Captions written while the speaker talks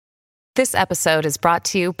This episode is brought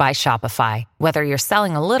to you by Shopify. Whether you're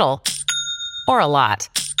selling a little or a lot,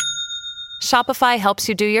 Shopify helps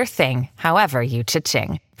you do your thing, however you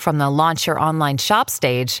cha-ching. From the launch your online shop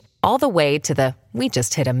stage, all the way to the we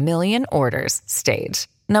just hit 1 million orders stage.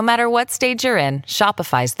 No matter what stage you're in,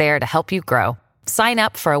 Shopify's there to help you grow. Sign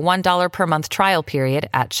up for a $1 per month trial period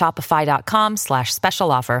at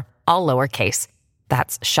shopify.com/special offer, all lowercase.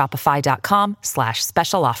 That's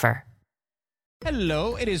shopify.com/special offer.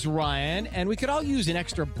 Hello, it is Ryan, and we could all use an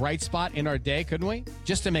extra bright spot in our day, couldn't we?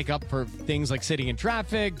 Just to make up for things like sitting in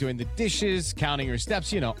traffic, doing the dishes, counting your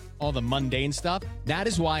steps, all the mundane stuff. That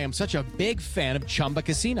is why I'm such a big fan of Chumba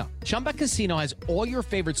Casino. Chumba Casino has all your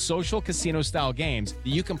favorite social casino-style games that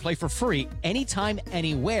you can play for free anytime,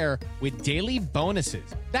 anywhere with daily bonuses.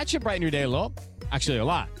 That should brighten your day a little. Actually, a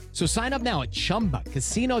lot. So sign up now at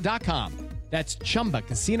ChumbaCasino.com. That's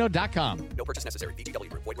ChumbaCasino.com. No purchase necessary. VGW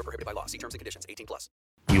Group. Void where prohibited by law. See terms and conditions. 18+.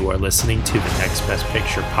 You are listening to the Next Best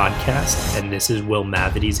Picture podcast, and this is Will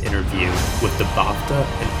Mavity's interview with the BAFTA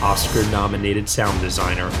and Oscar-nominated sound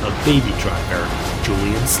designer of Baby Driver,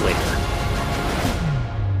 Julian Slater.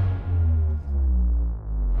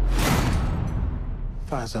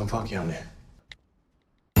 Find something funky on there.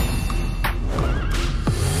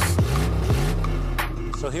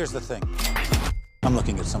 So here's the thing. I'm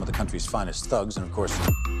looking at some of the country's finest thugs, and of course,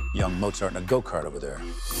 young Mozart in a go-kart over there.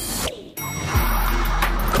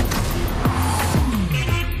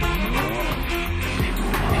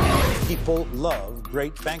 People love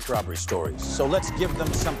great bank robbery stories, so let's give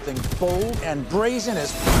them something bold and brazen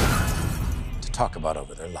as to talk about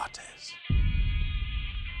over their lattes.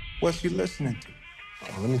 What's you listening to?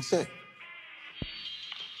 Oh, let me check.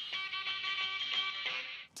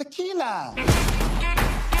 Tequila.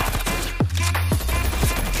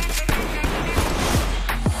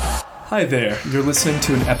 Hi there, you're listening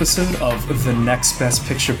to an episode of the Next Best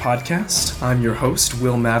Picture podcast. I'm your host,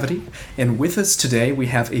 Will Mavity, and with us today we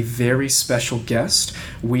have a very special guest.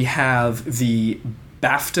 We have the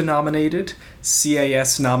BAFTA-nominated,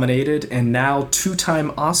 CAS-nominated, and now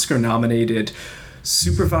two-time Oscar-nominated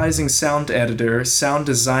supervising sound editor, sound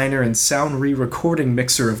designer, and sound re-recording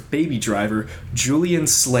mixer of Baby Driver, Julian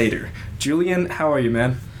Slater. Julian, how are you,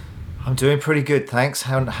 man? I'm doing pretty good, thanks.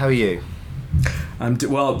 How are you?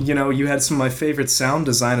 Well, you had some of my favorite sound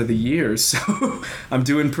design of the year, so I'm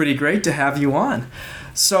doing pretty great to have you on.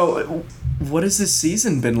 So, what has this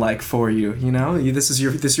season been like for you? This is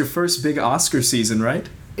your first big Oscar season, right?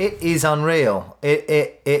 It is unreal.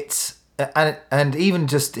 It's and even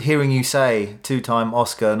just hearing you say two-time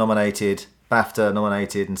Oscar nominated, BAFTA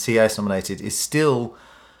nominated, and CAS nominated is still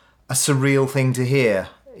a surreal thing to hear.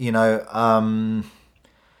 Man,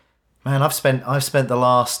 I've spent the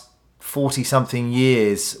last 40-something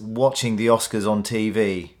years watching the Oscars on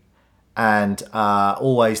TV and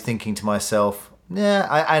always thinking to myself,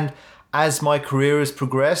 and as my career has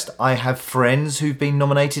progressed, I have friends who've been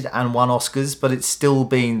nominated and won Oscars, but it's still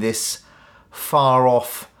been this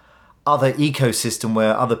far-off other ecosystem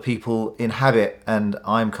where other people inhabit and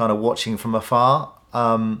I'm kind of watching from afar.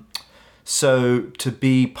 So to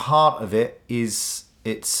be part of it is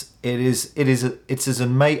as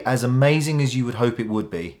amazing as you would hope it would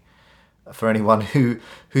be. For anyone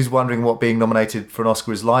who's wondering what being nominated for an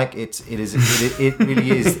Oscar is like, it really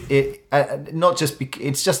is.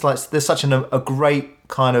 It's just like there's such a great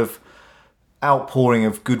kind of outpouring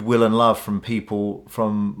of goodwill and love from people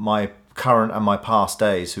from my current and my past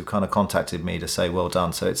days who kind of contacted me to say well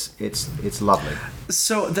done. So it's lovely.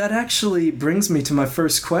 So that actually brings me to my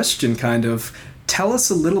first question. Kind of tell us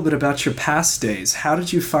a little bit about your past days. How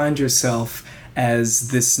did you find yourself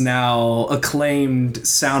as this now acclaimed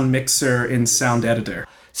sound mixer and sound editor?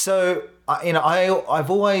 So, I've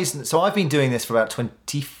been doing this for about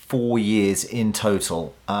 24 years in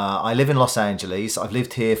total. I live in Los Angeles. I've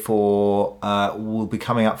lived here for, we'll be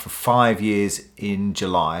coming up for 5 years in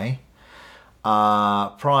July.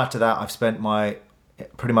 Prior to that, I've spent my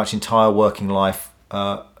pretty much entire working life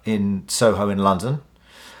in Soho in London.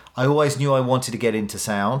 I always knew I wanted to get into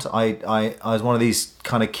sound. I was one of these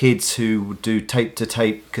kind of kids who would do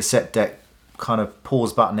tape-to-tape, cassette deck kind of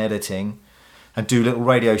pause button editing and do little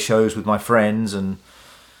radio shows with my friends and,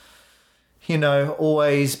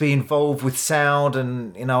 always be involved with sound.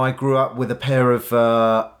 And, I grew up with a pair of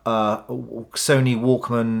Sony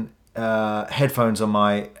Walkman headphones on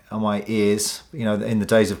my ears, in the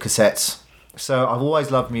days of cassettes. So I've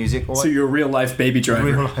always loved music. So you're a real life Baby Driver.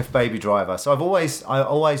 Real life Baby Driver. So I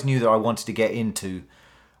always knew that I wanted to get into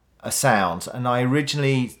a sound, and I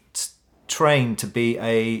originally trained to be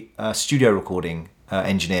a studio recording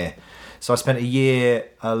engineer. So I spent a year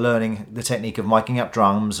learning the technique of miking up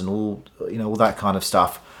drums and all that kind of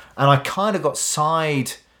stuff. And I kind of got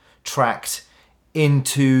sidetracked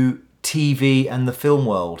into TV and the film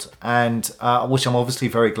world, and which I'm obviously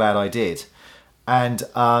very glad I did. And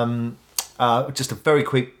just a very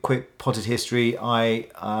quick potted history.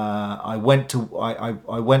 I went to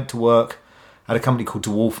work at a company called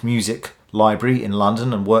DeWolf Music Library in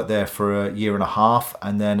London and worked there for a year and a half.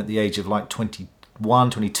 And then at the age of like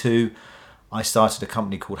 21, 22, I started a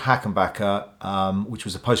company called Hackenbacker, which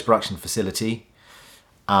was a post-production facility.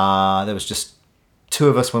 There was just 2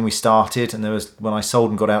 of us when we started, and when I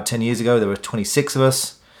sold and got out 10 years ago, there were 26 of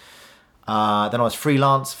us. Then I was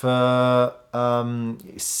freelance for a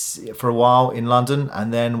while in London,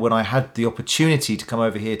 and then when I had the opportunity to come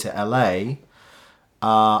over here to LA,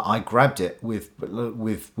 I grabbed it with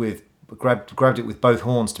both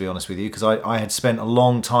horns, to be honest with you, because I had spent a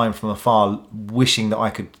long time from afar wishing that I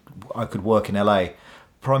could work in LA.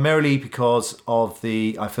 Primarily because of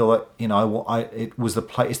I feel that it was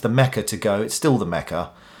it's the Mecca to go. It's still the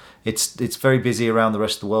Mecca. It's very busy around the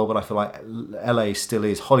rest of the world, but I feel like LA still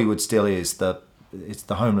is. Hollywood still is it's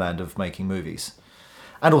the homeland of making movies,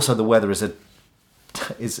 and also the weather is a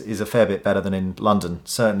fair bit better than in London.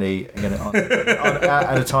 Certainly,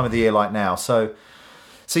 at a time of the year like now. So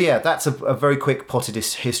yeah, that's a very quick potted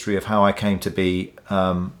history of how I came to be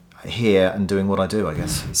here and doing what I do, I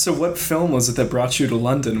guess. So what film was it that brought you to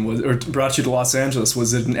London, or brought you to Los Angeles?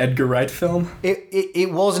 Was it an Edgar Wright film?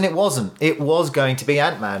 It was and it wasn't. It was going to be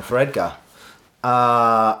Ant-Man for Edgar.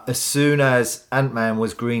 As soon as Ant-Man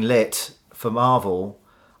was greenlit for Marvel,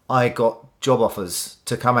 I got job offers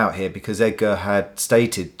to come out here because Edgar had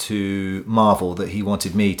stated to Marvel that he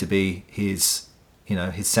wanted me to be his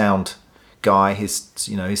sound guy, his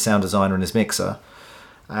sound designer and his mixer.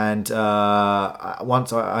 And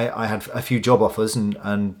once I had a few job offers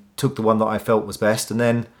and took the one that I felt was best. And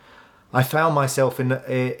then I found myself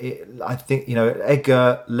I think,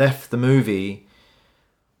 Edgar left the movie,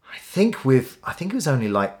 I think it was only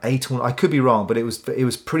like 8 or I could be wrong, but it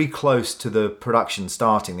was pretty close to the production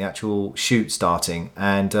starting, the actual shoot starting.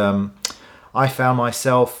 And I found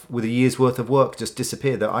myself with a year's worth of work just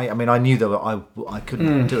disappeared. I knew that I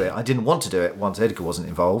couldn't do it. I didn't want to do it once Edgar wasn't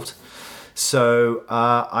involved. So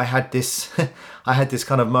I had this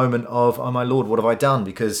kind of moment of, oh my Lord, what have I done?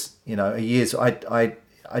 Because it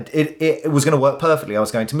was going to work perfectly. I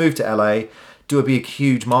was going to move to LA, do a big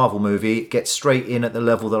huge Marvel movie, get straight in at the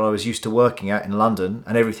level that I was used to working at in London,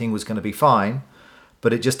 and everything was going to be fine.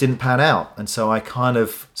 But it just didn't pan out, and so I kind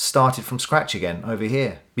of started from scratch again over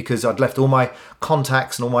here because I'd left all my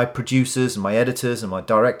contacts and all my producers and my editors and my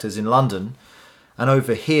directors in London. And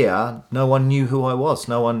over here, no one knew who I was.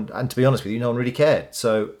 No one, and to be honest with you, no one really cared.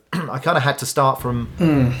 So I kind of had to start from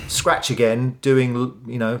scratch again, doing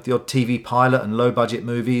the odd TV pilot and low budget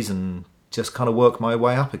movies, and just kind of work my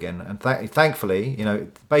way up again. And thankfully,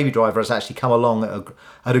 Baby Driver has actually come along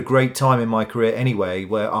at a great time in my career anyway.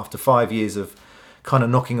 Where after 5 years of kind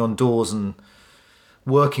of knocking on doors and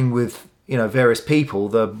working with various people,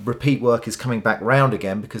 the repeat work is coming back round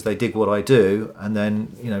again because they dig what I do, and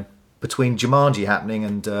then between Jumanji happening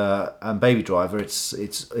and Baby Driver, it's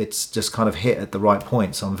just kind of hit at the right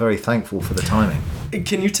point. So I'm very thankful for the timing.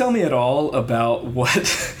 Can you tell me at all about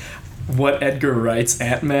what Edgar Wright's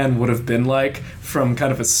Ant-Man would have been like from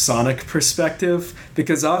kind of a sonic perspective?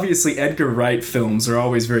 Because obviously Edgar Wright films are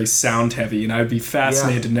always very sound heavy, and I'd be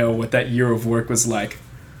fascinated to know what that year of work was like.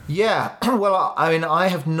 Yeah, well, I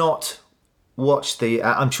have not watched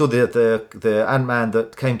I'm sure the Ant-Man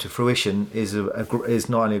that came to fruition is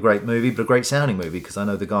not only a great movie but a great sounding movie because I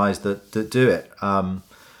know the guys that do it.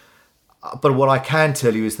 But what I can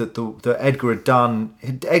tell you is that Edgar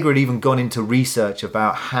had even gone into research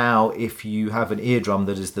about how if you have an eardrum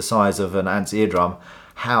that is the size of an ant's eardrum,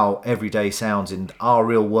 how everyday sounds in our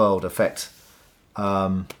real world affect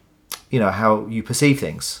how you perceive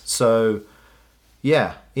things. So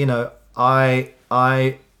yeah, it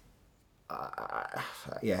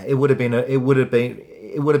would have been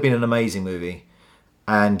an amazing movie,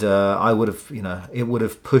 and it would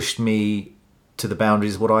have pushed me to the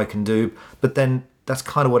boundaries of what I can do. But then that's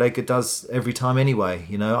kind of what Edgar does every time anyway.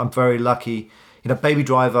 I'm very lucky. Baby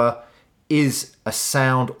Driver is a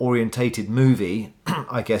sound orientated movie,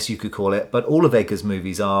 I guess you could call it, but all of Edgar's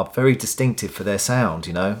movies are very distinctive for their sound.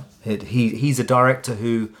 He's a director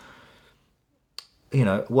who,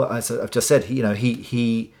 as I've just said,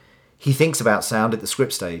 he thinks about sound at the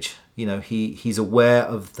script stage. He's aware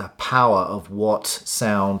of the power of what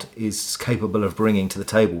sound is capable of bringing to the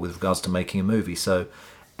table with regards to making a movie. So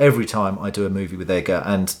every time I do a movie with Edgar,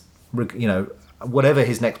 and whatever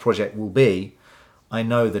his next project will be, I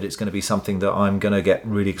know that it's going to be something that I'm going to get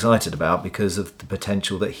really excited about because of the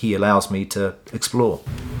potential that he allows me to explore.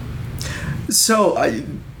 So,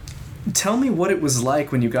 tell me what it was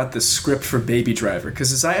like when you got the script for Baby Driver,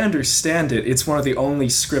 because as I understand it, it's one of the only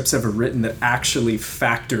scripts ever written that actually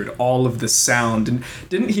factored all of the sound. And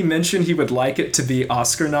didn't he mention he would like it to be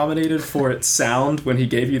Oscar nominated for its sound when he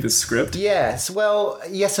gave you the script? Yes, well,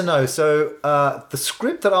 yes and no. So the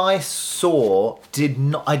script that I saw did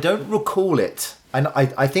not, I don't recall it. And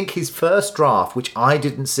I think his first draft, which I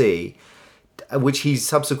didn't see, which he's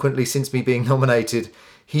subsequently, since me being nominated,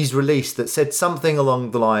 he's released, that said something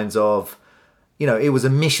along the lines of, you know, it was a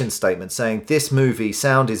mission statement saying this movie,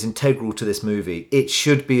 sound is integral to this movie. It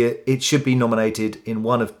should be nominated in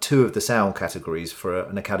one of two of the sound categories for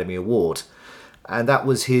an Academy Award. And that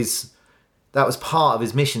was part of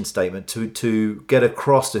his mission statement to get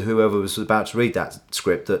across to whoever was about to read that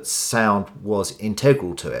script that sound was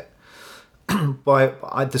integral to it.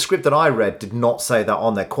 The script that I read did not say that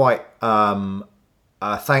on there, quite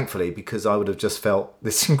thankfully, because I would have just felt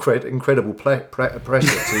this incredible pressure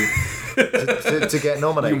to get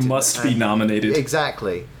nominated. You must be nominated.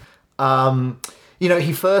 Exactly. You know,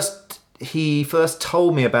 he first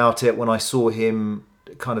told me about it when I saw him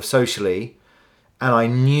kind of socially, and I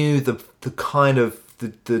knew the kind of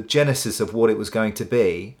the genesis of what it was going to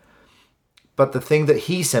be. But the thing that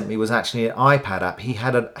he sent me was actually an iPad app. He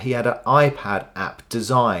had an iPad app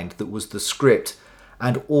designed that was the script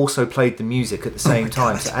and also played the music at the same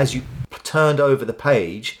time. So as you turned over the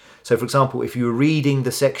page, so for example, if you were reading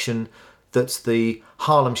the section that's the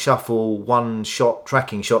Harlem Shuffle one-shot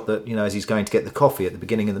tracking shot that, you know, as he's going to get the coffee at the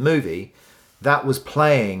beginning of the movie, that was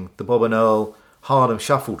playing the Bob and Earl Harlem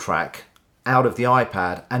Shuffle track out of the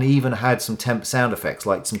iPad, and even had some temp sound effects,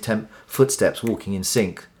 like some temp footsteps walking in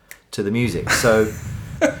sync to the music. So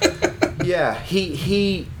yeah,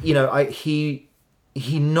 he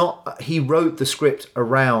wrote the script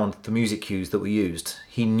around the music cues that were used.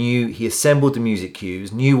 He assembled the music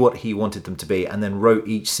cues, knew what he wanted them to be, and then wrote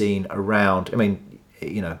each scene around,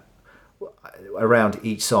 around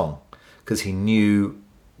each song, because he knew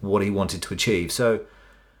what he wanted to achieve. So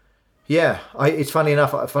yeah, it's funny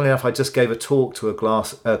enough, I just gave a talk to a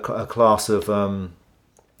class of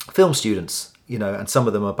film students, you know, and some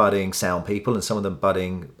of them are budding sound people, and some of them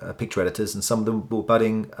budding picture editors, and some of them were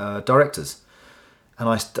budding directors. And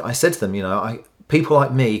I said to them, you know, people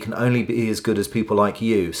like me can only be as good as people like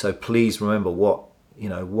you. So please remember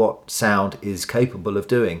what sound is capable of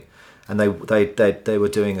doing. And they were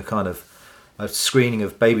doing a kind of a screening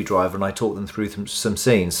of Baby Driver, and I taught them through some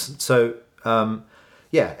scenes. So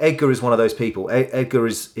yeah, Edgar is one of those people. Edgar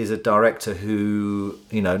is a director who,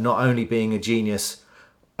 you know, not only being a genius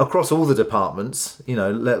across all the departments,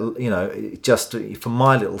 just for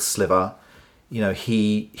my little sliver, you know,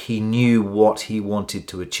 he knew what he wanted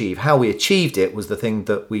to achieve. How we achieved it was the thing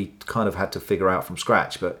that we kind of had to figure out from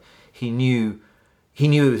scratch. But he knew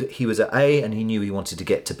he was at A, and he knew he wanted to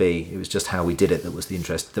get to B. It was just how we did it that was the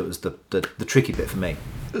interest. That was the tricky bit for me.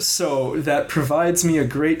 So that provides me a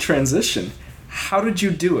great transition. How did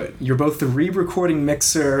you do it? You're both the re-recording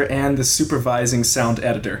mixer and the supervising sound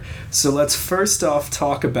editor. So let's first off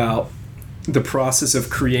talk about the process of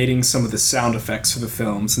creating some of the sound effects for the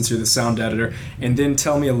film, since you're the sound editor, and then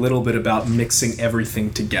tell me a little bit about mixing everything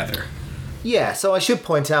together. Yeah, so I should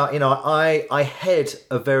point out, you know, I head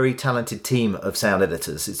a very talented team of sound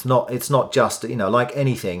editors. It's not just, you know, like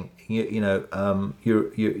anything,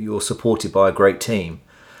 you're supported by a great team.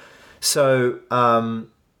 So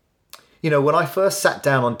you know, when I first sat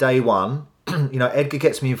down on day one, you know, Edgar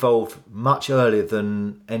gets me involved much earlier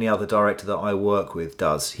than any other director that I work with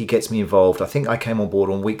does. He gets me involved. I think I came on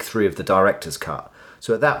board on week 3 of the director's cut.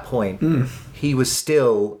 So at that point, he was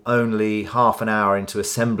still only half an hour into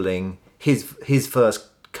assembling his first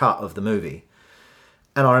cut of the movie.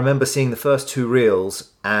 And I remember seeing the first 2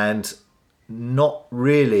 reels and not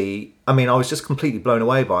really, I mean, I was just completely blown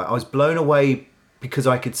away by it. I was blown away because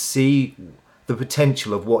I could see the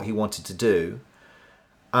potential of what he wanted to do,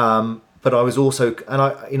 but I was also, and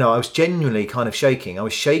I was genuinely kind of shaking. I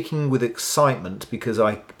was shaking with excitement because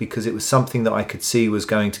it was something that I could see was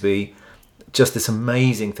going to be just this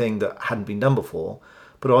amazing thing that hadn't been done before.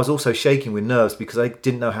 But I was also shaking with nerves because I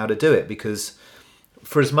didn't know how to do it. Because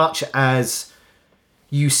for as much as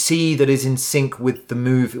you see that is in sync with the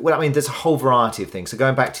movie, well, I mean, there's a whole variety of things. So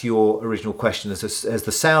going back to your original question, as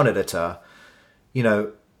the sound editor, you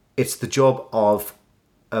know, it's the job of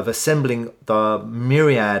assembling the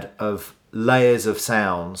myriad of layers of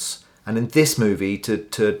sounds, and in this movie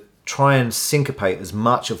to try and syncopate as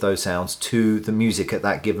much of those sounds to the music at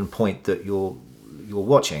that given point that you're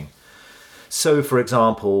watching. So, for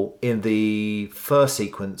example, in the first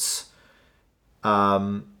sequence,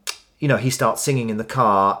 you know, he starts singing in the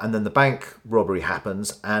car, and then the bank robbery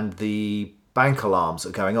happens, and the bank alarms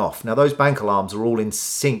are going off. Now, those bank alarms are all in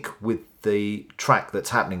sync with the track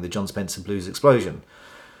that's happening, the John Spencer Blues Explosion,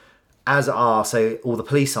 as are, say, all the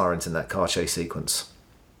police sirens in that car chase sequence.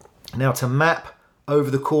 Now, to map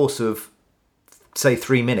over the course of, say,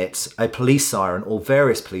 3 minutes, a police siren or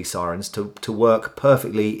various police sirens to work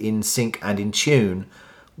perfectly in sync and in tune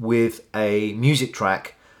with a music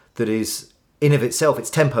track that is, in of itself, its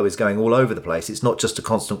tempo is going all over the place. It's not just a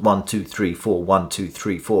constant 1, 2, 3, 4, 1, 2,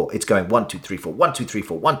 3, 4. It's going 1, 2, 3, 4, 1, 2, 3,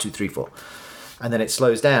 4, 1, 2, 3, 4. And then it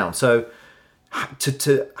slows down. So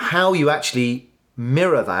to how you actually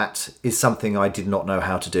mirror that is something I did not know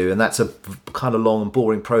how to do. And that's a kind of long and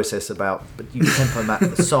boring process but you tempo map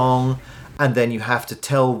the song, and then you have to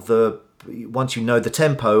tell once you know the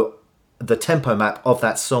tempo map of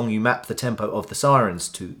that song, you map the tempo of the sirens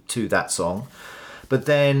to that song. But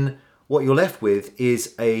then what you're left with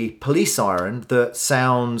is a police siren that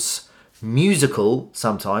sounds musical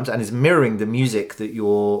sometimes and is mirroring the music that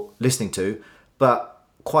you're listening to, but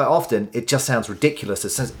quite often it just sounds ridiculous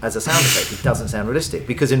as a sound effect. It doesn't sound realistic,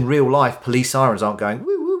 because in real life police sirens aren't going woo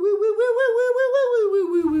woo woo woo woo woo woo woo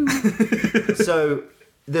woo woo. So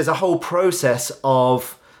there's a whole process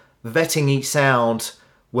of vetting each sound,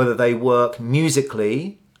 whether they work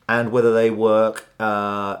musically and whether they work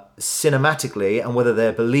cinematically and whether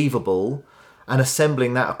they're believable, and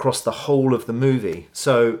assembling that across the whole of the movie.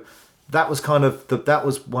 So that was kind of that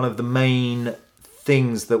was one of the main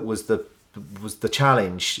things that was the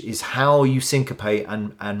challenge, is how you syncopate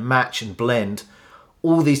and match and blend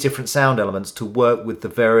all these different sound elements to work with the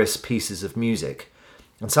various pieces of music.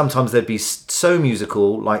 And sometimes they'd be so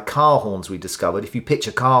musical, like car horns we discovered. If you pitch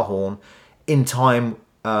a car horn in time,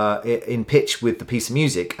 in pitch with the piece of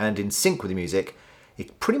music and in sync with the music,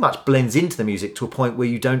 it pretty much blends into the music to a point where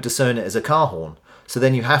you don't discern it as a car horn. So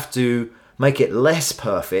then you have to make it less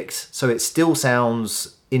perfect, so it still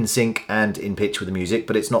sounds in sync and in pitch with the music,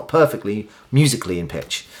 but it's not perfectly musically in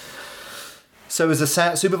pitch. So as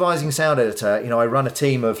a supervising sound editor, I run a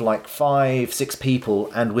team of like 5-6 people,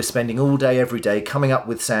 and we're spending all day, every day, coming up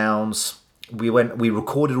with sounds. We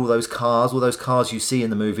recorded all those cars you see in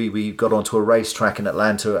the movie. We got onto a racetrack in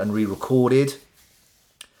Atlanta and re-recorded.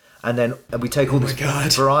 And then we take all this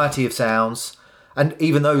variety of sounds. And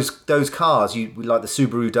even those cars, like the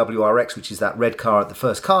Subaru WRX, which is that red car at the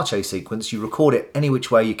first car chase sequence, you record it any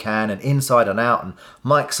which way you can, and inside and out, and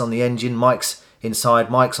mics on the engine, mics inside,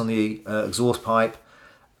 mics on the exhaust pipe.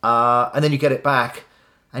 And then you get it back,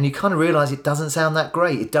 and you kind of realise it doesn't sound that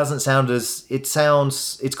great. It doesn't sound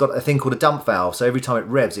it's got a thing called a dump valve, so every time it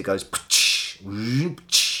revs, it goes... and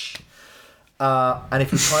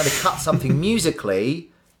if you're trying to cut something musically,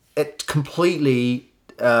 it completely...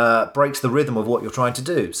 breaks the rhythm of what you're trying to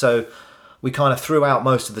do. So we kind of threw out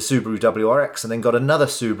most of the Subaru WRX and then got another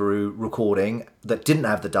Subaru recording that didn't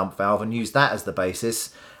have the dump valve and used that as the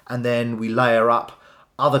basis. And then we layer up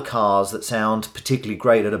other cars that sound particularly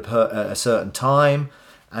great at a certain time.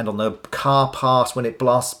 And on the car pass, when it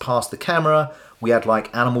blasts past the camera, we add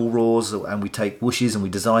like animal roars, and we take whooshes and we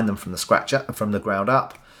design them from the ground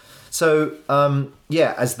up. So,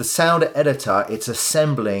 as the sound editor, it's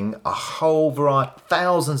assembling a whole variety,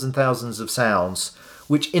 thousands and thousands of sounds,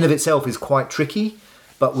 which in of itself is quite tricky.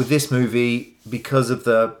 But with this movie, because of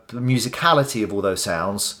the musicality of all those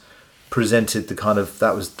sounds, presented the kind of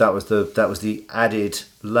that was the added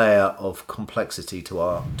layer of complexity to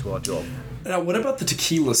our job. Now, what about the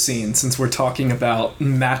tequila scene? Since we're talking about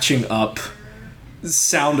matching up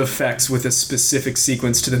sound effects with a specific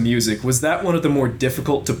sequence to the music, was that one of the more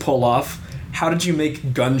difficult to pull off? How did you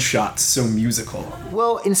make gunshots so musical?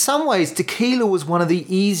 Well, in some ways, Tequila was one of the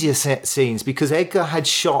easier scenes, because Edgar had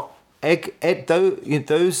shot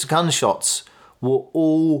those gunshots were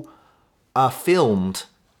all filmed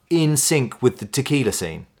in sync with the Tequila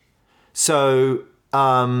scene. So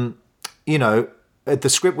the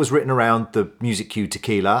script was written around the music cue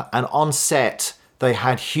Tequila, and on set they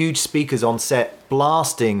had huge speakers on set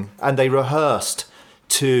blasting, and they rehearsed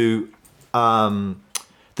to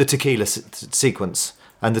the Tequila sequence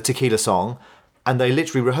and the Tequila song, and they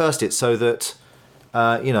literally rehearsed it so that,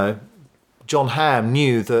 John Hamm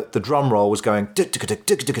knew that the drum roll was going,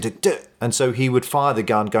 and so he would fire the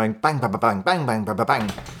gun going bang, bang, bang, bang, bang, bang, bang,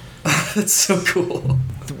 bang. That's so cool.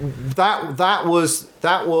 That was,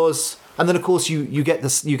 and then of course you get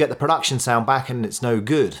the production sound back, and it's no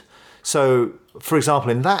good. So, for example,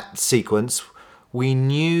 in that sequence, we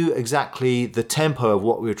knew exactly the tempo of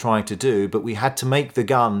what we were trying to do, but we had to make the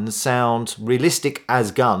guns sound realistic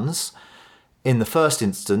as guns in the first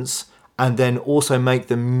instance, and then also make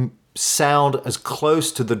them sound as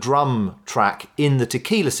close to the drum track in the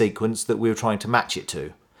Tequila sequence that we were trying to match it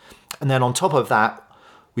to. And then on top of that,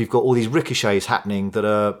 we've got all these ricochets happening that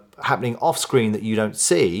are happening off screen that you don't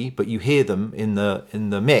see, but you hear them in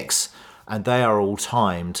the mix, and they are all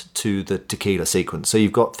timed to the tequila sequence. So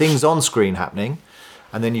you've got things on screen happening,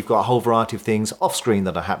 and then you've got a whole variety of things off screen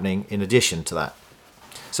that are happening in addition to that.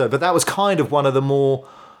 So, but that was kind of one of the more,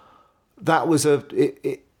 that was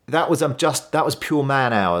pure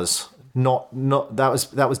man hours.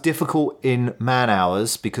 That was difficult in man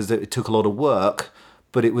hours because it took a lot of work,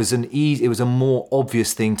 but it was a more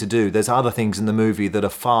obvious thing to do. There's other things in the movie that are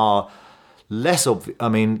far less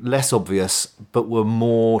obvious, but were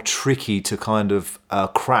more tricky to kind of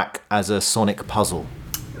crack as a sonic puzzle.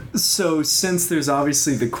 So since there's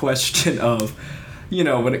obviously the question of,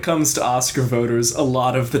 when it comes to Oscar voters, a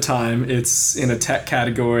lot of the time it's in a tech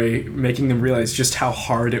category, making them realize just how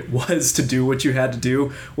hard it was to do what you had to do.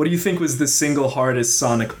 What do you think was the single hardest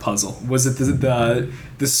Sonic puzzle? Was it the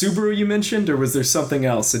Subaru you mentioned, or was there something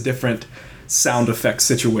else, a different sound effect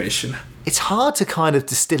situation? It's hard to kind of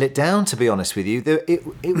distill it down, to be honest with you. It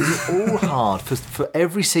was all hard. For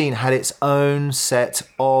every scene had its own set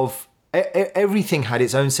of... Everything had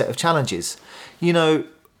its own set of challenges.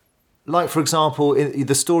 Like, for example, in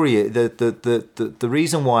the story, the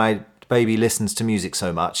reason why Baby listens to music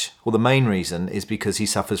so much, or the main reason, is because he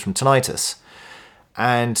suffers from tinnitus.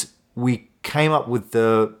 And we came up with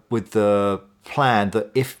the plan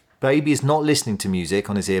that if Baby is not listening to music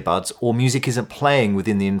on his earbuds, or music isn't playing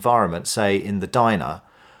within the environment, say in the diner,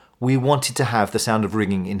 we wanted to have the sound of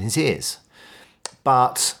ringing in his ears.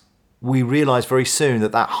 But we realised very soon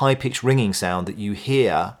that high-pitched ringing sound that you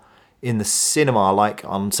hear in the cinema, like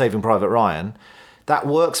on Saving Private Ryan, that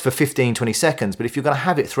works for 15, 20 seconds. But if you're going to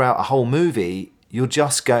have it throughout a whole movie,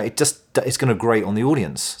 it's going to grate on the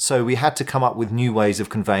audience. So we had to come up with new ways of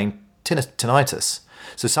conveying tinnitus.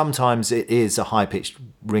 So sometimes it is a high-pitched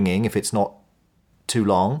ringing if it's not too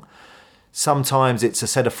long. Sometimes it's a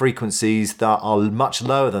set of frequencies that are much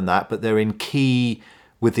lower than that, but they're in key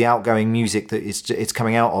with the outgoing music that it's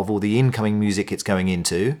coming out of, or the incoming music it's going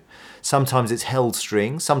into. Sometimes it's held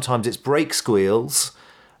strings. Sometimes it's brake squeals,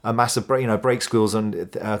 a massive brake squeals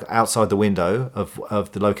outside the window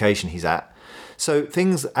of the location he's at. So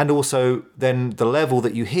things, and also then the level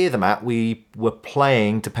that you hear them at, we were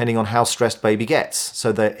playing depending on how stressed Baby gets.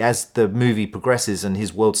 So that as the movie progresses and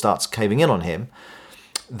his world starts caving in on him,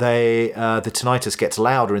 the tinnitus gets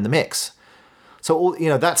louder in the mix. So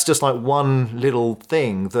that's just like one little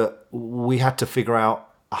thing that we had to figure out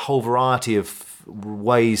a whole variety of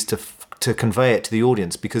ways to convey it to the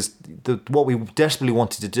audience, because what we desperately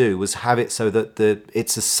wanted to do was have it so that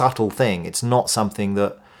it's a subtle thing. It's not something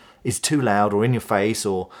that is too loud or in your face,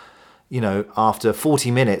 or after 40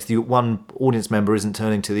 minutes the one audience member isn't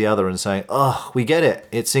turning to the other and saying, "Oh, we get it.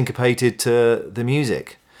 It's syncopated to the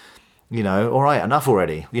music. All right, enough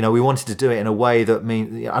already." We wanted to do it in a way that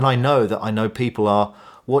and I know people are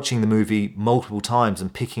watching the movie multiple times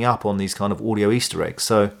and picking up on these kind of audio Easter eggs.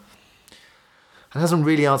 So it doesn't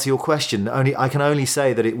really answer your question. I can only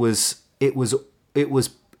say that it was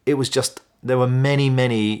just, there were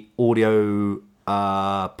many audio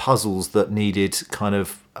puzzles that needed kind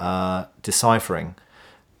of deciphering,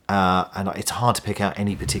 and it's hard to pick out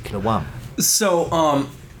any particular one. So,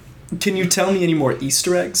 can you tell me any more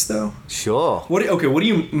Easter eggs, though? Sure. What are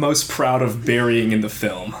you most proud of burying in the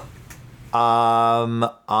film?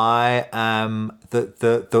 I am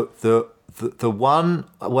the one.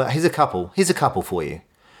 Well, here's a couple for you.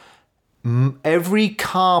 Every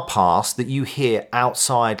car pass that you hear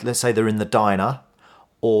outside, let's say they're in the diner,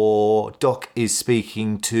 or Doc is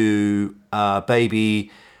speaking to Baby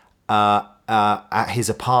at his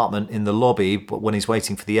apartment in the lobby, but when he's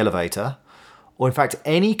waiting for the elevator, or in fact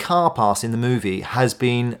any car pass in the movie has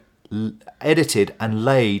been edited and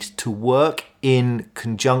laid to work in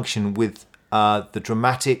conjunction with the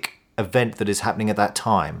dramatic event that is happening at that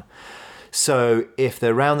time. So if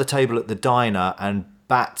they're round the table at the diner and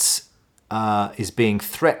Bats is being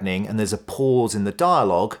threatening and there's a pause in the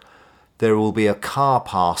dialogue, there will be a car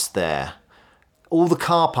pass there. All the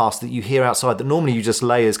car pass that you hear outside that normally you just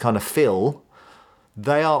lay as kind of fill,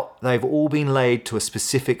 they've all been laid to a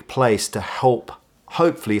specific place to help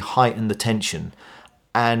hopefully heighten the tension.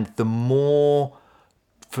 And the more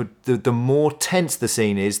tense the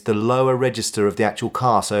scene is, the lower register of the actual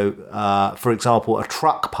car. So, for example, a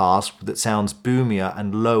truck pass that sounds boomier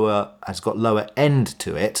and lower, has got lower end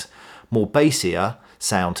to it, more bassier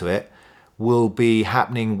sound to it, will be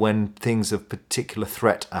happening when things of particular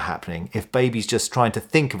threat are happening. If Baby's just trying to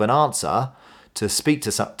think of an answer, to speak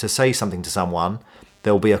to say something to someone,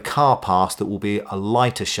 there will be a car pass that will be a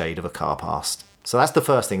lighter shade of a car pass. So that's the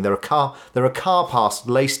first thing. There are car pass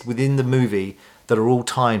laced within the movie that are all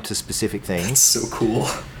timed to specific things. So cool.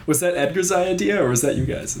 Was that Edgar's idea or was that you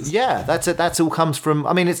guys's? Yeah, that's all comes from.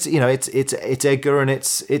 I mean, it's Edgar, and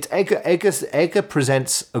it's Edgar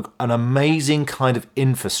presents an amazing kind of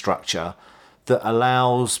infrastructure that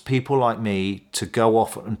allows people like me to go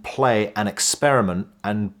off and play and experiment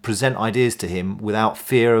and present ideas to him without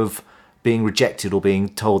fear of being rejected or being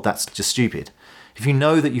told that's just stupid. If you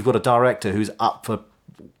know that you've got a director who's up for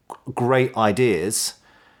great ideas,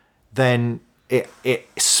 then it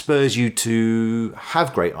spurs you to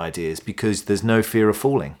have great ideas because there's no fear of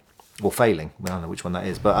falling or failing. I don't know which one that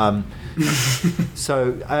is, but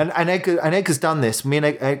so and Edgar's done this. Me and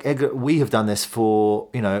Edgar, we have done this for,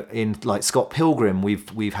 you know, in like Scott Pilgrim.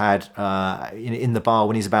 We've had in the bar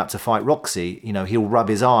when he's about to fight Roxy. You know, he'll rub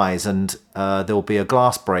his eyes and there'll be a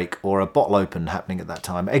glass break or a bottle open happening at that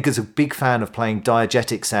time. Edgar's a big fan of playing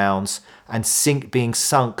diegetic sounds and being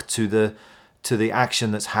sunk to the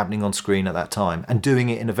action that's happening on screen at that time, and doing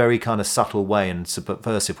it in a very kind of subtle way and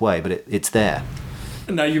subversive way, but it's there.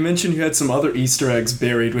 Now, you mentioned you had some other Easter eggs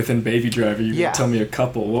buried within Baby Driver. You can tell me a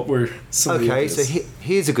couple. What were some of the others? Okay, so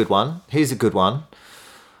here's a good one.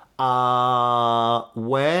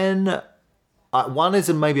 One is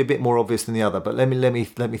maybe a bit more obvious than the other, but let me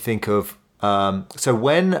think of. So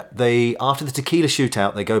when after the tequila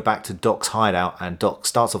shootout, they go back to Doc's hideout, and Doc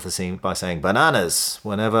starts off the scene by saying "bananas."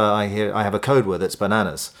 Whenever I have a code word that's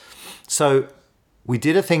bananas. So we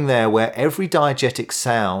did a thing there where every diegetic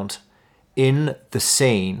sound in the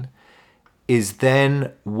scene is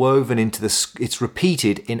then woven into it's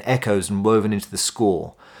repeated in echoes and woven into the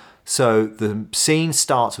score. So the scene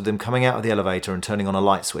starts with them coming out of the elevator and turning on a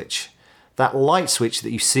light switch. That light switch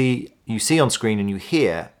that you see on screen and you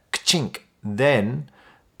hear ka-chink, then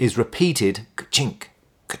is repeated ka-chink,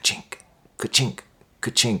 ka-chink, ka-chink,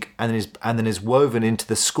 ka-chink, and then is woven into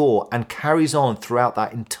the score and carries on throughout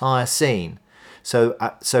that entire scene. So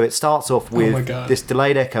it starts off with this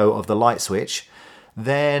delayed echo of the light switch.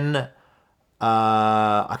 Then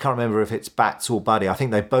I can't remember if it's Bats or Buddy. I think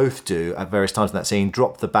they both do at various times in that scene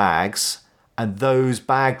drop the bags, and those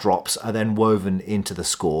bag drops are then woven into the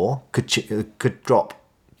score. Could drop,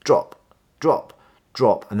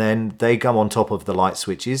 and then they come on top of the light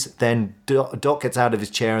switches. Then Doc gets out of his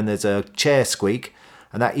chair and there's a chair squeak.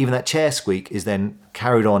 And that chair squeak is then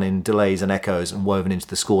carried on in delays and echoes and woven into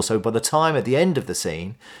the score. So by the time at the end of the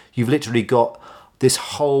scene, you've literally got this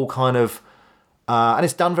whole kind of, and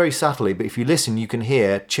it's done very subtly, but if you listen, you can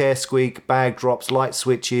hear chair squeak, bag drops, light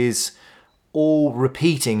switches, all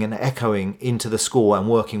repeating and echoing into the score and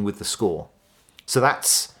working with the score. So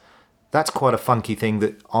that's quite a funky thing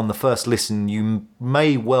that on the first listen, you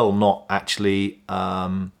may well not actually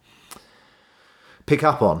pick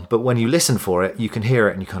up on, but when you listen for it, you can hear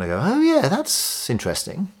it and you kind of go, oh yeah, that's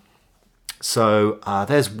interesting. So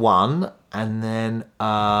there's one, and then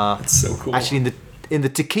that's so cool. Actually, in the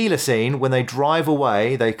tequila scene, when they drive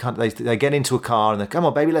away, they get into a car and they come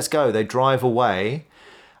on, baby, let's go. They drive away.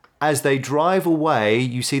 As they drive away,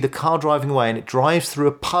 you see the car driving away, and it drives through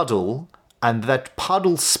a puddle, and that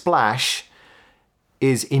puddle splash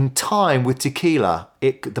is in time with tequila.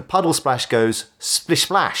 The puddle splash goes splish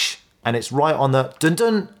splash. And it's right on the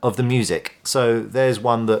dun-dun of the music. So there's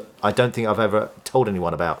one that I don't think I've ever told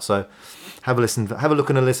anyone about. So have a look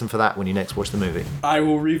and a listen for that when you next watch the movie. I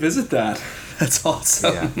will revisit that. That's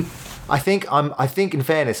awesome. Yeah. I think in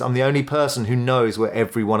fairness, I'm the only person who knows where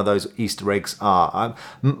every one of those Easter eggs are.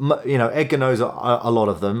 Edgar knows a lot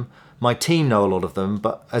of them. My team know a lot of them.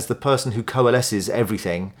 But as the person who coalesces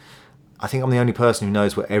everything, I think I'm the only person who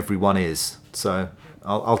knows where everyone is. So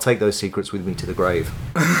I'll take those secrets with me to the grave.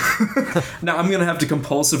 Now I'm going to have to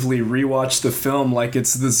compulsively rewatch the film like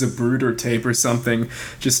it's the Zapruder tape or something,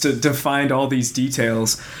 just to find all these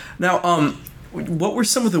details. Now, what were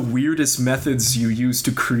some of the weirdest methods you used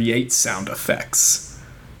to create sound effects?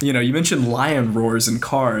 You know, you mentioned lion roars in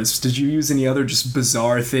cars. Did you use any other just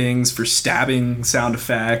bizarre things for stabbing sound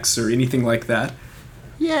effects or anything like that?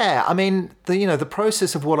 Yeah, I mean, the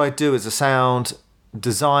process of what I do as a sound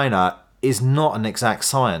designer is not an exact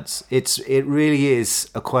science. It really is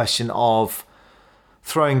a question of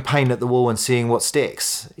throwing paint at the wall and seeing what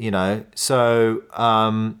sticks. So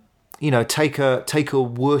take a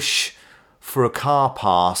whoosh for a car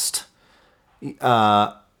past. You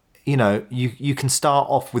can start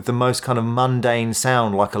off with the most kind of mundane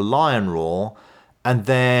sound like a lion roar, and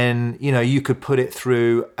then you could put it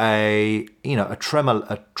through a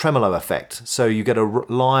tremolo effect. So you get a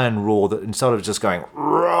lion roar that instead of just going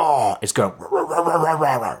roar, it's going roar, roar, roar,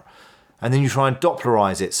 roar, roar. And then you try and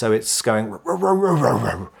Dopplerize it, so it's going roar, roar, roar, roar,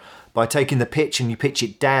 roar. By taking the pitch and you pitch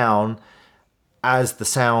it down, as the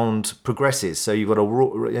sound progresses. So you've got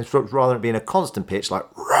rather than it being a constant pitch like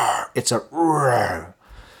roar, it's a roar.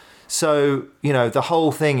 So the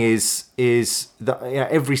whole thing is that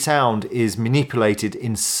every sound is manipulated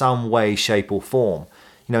in some way, shape, or form.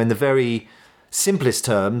 In the very simplest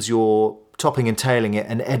terms, you're topping and tailing it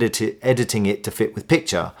and editing it to fit with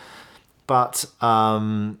picture. But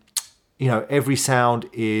every sound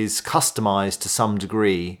is customized to some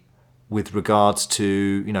degree with regards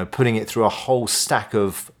to putting it through a whole stack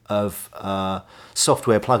of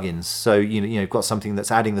software plugins. So you've got something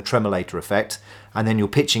that's adding the tremolator effect, and then you're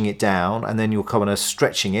pitching it down, and then you're kind of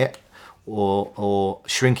stretching it or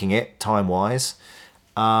shrinking it time wise,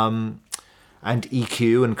 and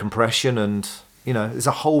EQ and compression, and there's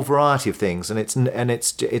a whole variety of things, and it's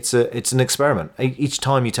an experiment. Each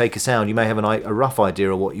time you take a sound, you may have a rough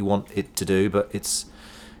idea of what you want it to do, but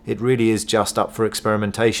it really is just up for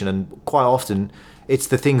experimentation, and quite often it's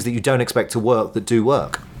the things that you don't expect to work that do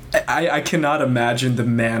work. I cannot imagine the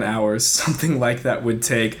man hours something like that would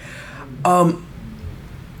take.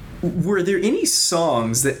 Were there any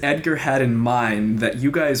songs that Edgar had in mind that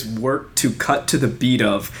you guys worked to cut to the beat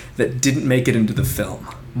of that didn't make it into the film?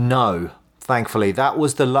 No, thankfully. That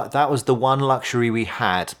was the one luxury we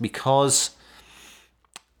had, because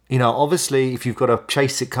obviously if you've got a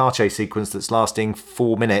car chase sequence that's lasting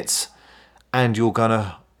 4 minutes and you're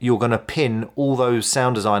gonna pin all those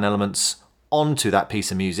sound design elements onto that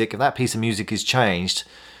piece of music, if that piece of music is changed,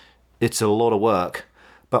 it's a lot of work.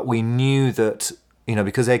 But we knew that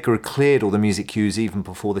because Edgar had cleared all the music cues even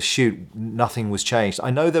before the shoot, nothing was changed. I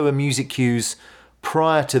know there were music cues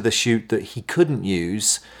prior to the shoot that he couldn't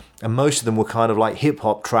use, and most of them were kind of like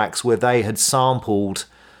hip-hop tracks where they had sampled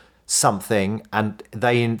something and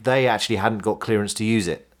they actually hadn't got clearance to use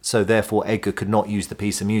it. So therefore Edgar could not use the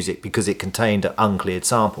piece of music because it contained an uncleared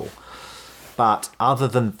sample. But other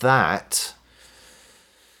than that,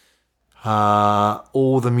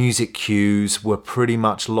 all the music cues were pretty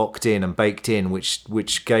much locked in and baked in,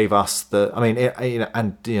 which gave us the.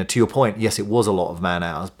 To your point, yes, it was a lot of man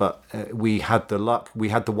hours, but we had the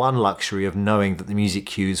one luxury of knowing that the music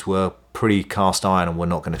cues were pretty cast iron and were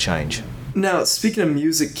not going to change. Now, speaking of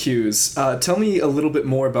music cues, tell me a little bit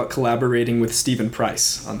more about collaborating with Stephen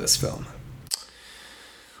Price on this film.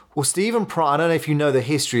 Well, Stephen Price. I don't know if you know the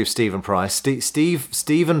history of Stephen Price.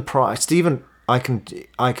 Stephen Price. I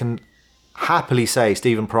can happily say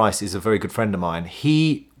Stephen Price is a very good friend of mine.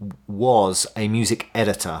 He was a music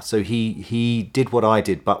editor, so he did what I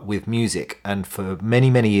did but with music, and for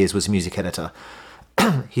many years was a music editor.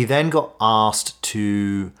 He then got asked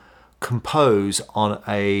to compose on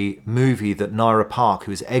a movie that Naira Park,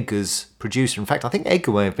 who is Edgar's producer, in fact I think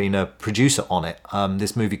Edgar may have been a producer on it,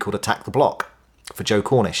 this movie called Attack the Block for Joe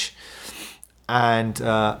Cornish, and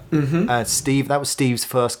Steve, that was Steve's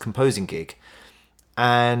first composing gig,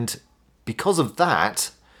 and because of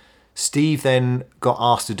that, Steve then got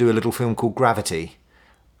asked to do a little film called Gravity,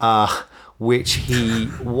 which he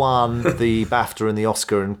won the BAFTA and the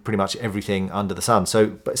Oscar and pretty much everything under the sun. So,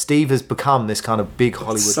 but Steve has become this kind of big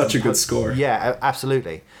Hollywood. Such a good score. Yeah,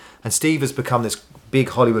 absolutely. And Steve has become this big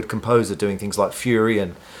Hollywood composer, doing things like Fury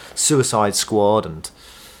and Suicide Squad and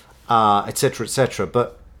etc. etc.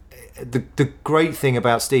 But the great thing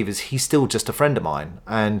about Steve is he's still just a friend of mine,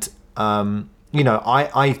 and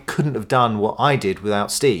I couldn't have done what I did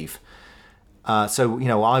without Steve. So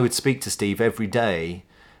I would speak to Steve every day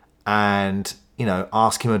and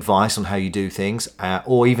ask him advice on how you do things,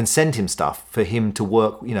 or even send him stuff for him to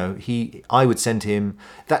work. I would send him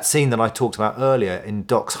that scene that I talked about earlier in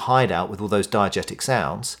Doc's hideout with all those diegetic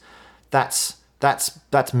sounds. That's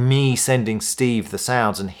me sending Steve the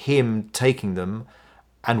sounds and him taking them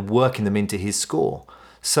and working them into his score.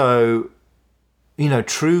 So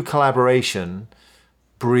true collaboration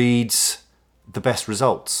breeds the best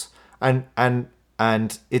results, and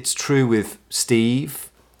it's true with Steve.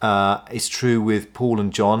 It's true with Paul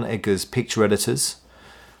and John, Edgar's picture editors.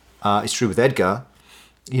 It's true with Edgar.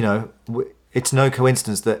 It's no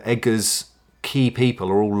coincidence that Edgar's key people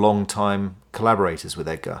are all long-time collaborators with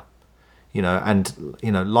Edgar.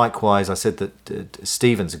 Likewise, I said that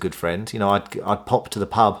Stephen's a good friend. I'd pop to the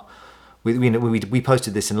pub. We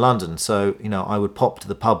posted this in London, so I would pop to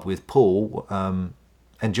the pub with Paul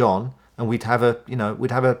and John, and we'd have a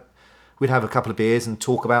couple of beers and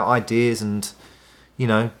talk about ideas and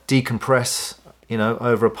decompress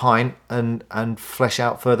over a pint and flesh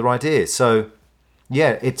out further ideas. So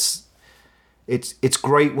yeah, it's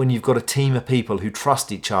great when you've got a team of people who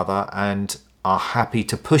trust each other and are happy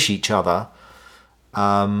to push each other,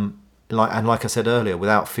 like I said earlier,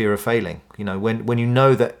 without fear of failing. When you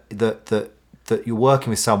know that you're working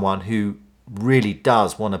with someone who really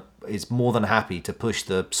does want is more than happy to push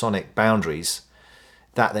the sonic boundaries,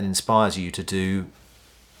 that then inspires you to do,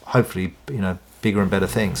 hopefully, bigger and better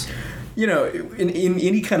things. In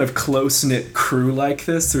any kind of close-knit crew like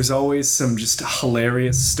this, there's always some just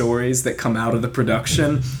hilarious stories that come out of the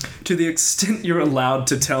production. To the extent you're allowed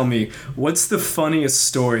to tell me, what's the funniest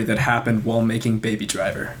story that happened while making Baby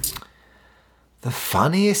Driver? The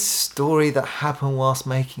funniest story that happened whilst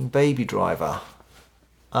making Baby Driver?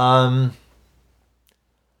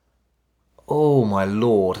 Oh my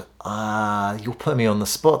lord! You'll put me on the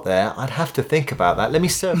spot there. I'd have to think about that. Let me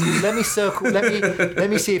circle. Let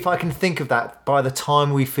me see if I can think of that by the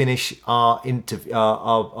time we finish our interview,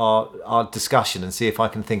 our discussion, and see if I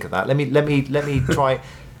can think of that. Let me try.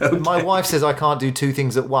 Okay. My wife says I can't do two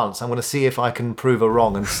things at once. I'm going to see if I can prove her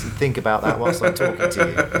wrong and think about that whilst I'm talking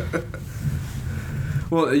to you.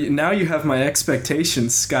 Well, now you have my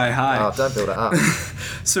expectations sky high. Oh, don't build it up.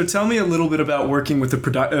 So tell me a little bit about working with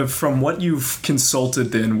the from what you've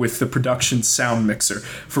consulted then with the production sound mixer.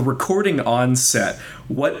 For recording on set,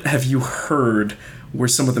 what have you heard were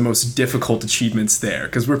some of the most difficult achievements there?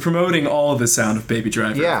 Because we're promoting all of the sound of Baby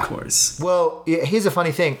Driver, of course. Well, here's a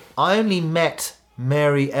funny thing. I only met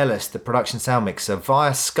Mary Ellis, the production sound mixer,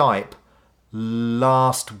 via Skype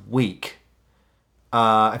last week.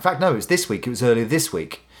 In fact, no, it was this week. It was earlier this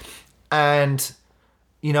week. And,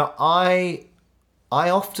 I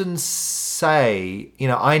often say,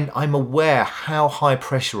 I'm aware how high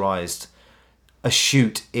pressurized a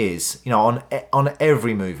shoot is, on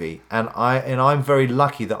every movie. And I'm very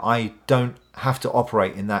lucky that I don't have to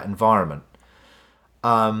operate in that environment.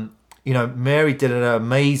 Mary did an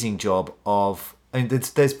amazing job of,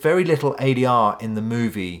 there's very little ADR in the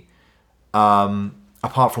movie,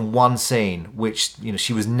 apart from one scene, which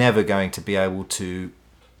she was never going to be able to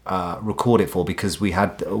record it for, because we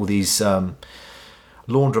had all these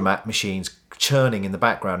laundromat machines churning in the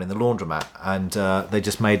background in the laundromat, and they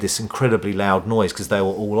just made this incredibly loud noise because they were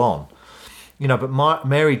all on. But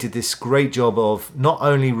Mary did this great job of not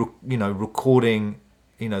only recording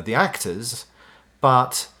the actors,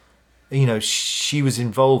 but she was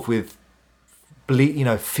involved with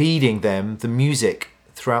feeding them the music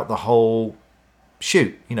throughout the whole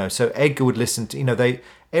shoot. So Edgar would listen to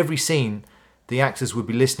every scene, the actors would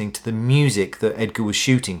be listening to the music that Edgar was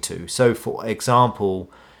shooting to. So for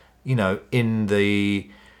example, in the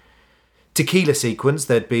tequila sequence,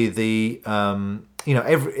 there'd be the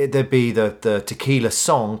there'd be the tequila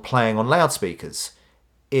song playing on loudspeakers.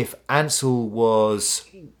 If Ansel was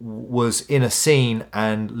in a scene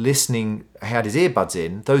and listening, had his earbuds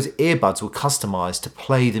in, those earbuds were customized to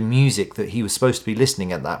play the music that he was supposed to be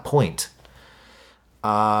listening at that point.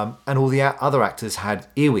 And all the other actors had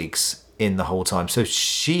earwigs in the whole time. So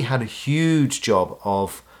she had a huge job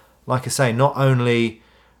of, like I say, not only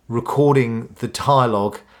recording the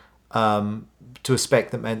dialogue to a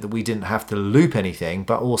spec that meant that we didn't have to loop anything,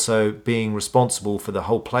 but also being responsible for the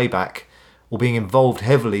whole playback, or being involved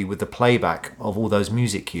heavily with the playback of all those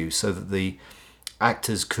music cues, so that the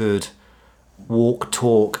actors could walk,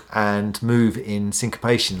 talk, and move in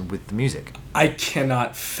syncopation with the music. I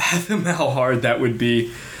cannot fathom how hard that would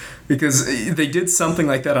be, because they did something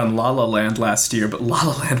like that on La La Land last year, but La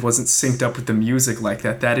La Land wasn't synced up with the music like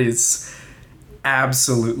that. That is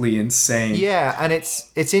absolutely insane. Yeah, and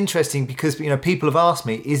it's interesting because people have asked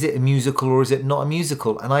me, is it a musical or is it not a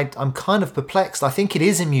musical? And I'm kind of perplexed. I think it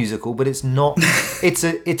is a musical, but it's not. it's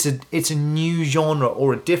a new genre,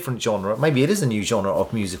 or a different genre. Maybe it is a new genre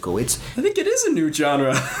of musical. I think it is a new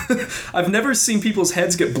genre. I've never seen people's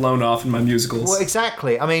heads get blown off in my musicals. Well,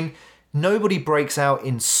 exactly. I mean, nobody breaks out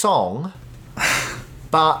in song,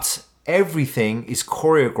 but everything is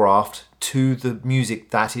choreographed to the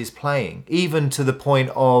music that is playing, even to the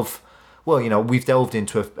point of, we've delved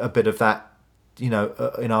into a bit of that, in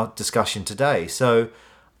our discussion today. So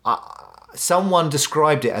someone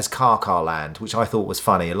described it as Car Land, which I thought was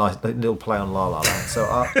funny, a little play on La La Land. So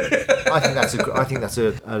I think that's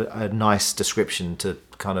a nice description to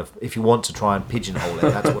kind of, if you want to try and pigeonhole it,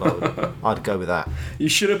 that's what I'd go with that. You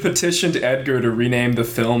should have petitioned Edgar to rename the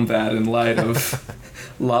film that, in light of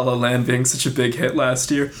La La Land being such a big hit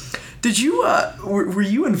last year. Did you, were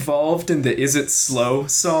you involved in the Is It Slow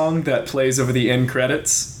song that plays over the end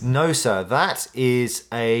credits? No, sir. That is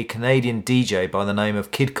a Canadian DJ by the name of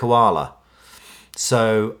Kid Koala.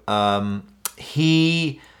 So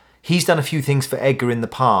he's done a few things for Edgar in the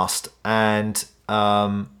past, and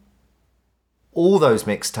all those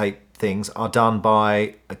mixtape things are done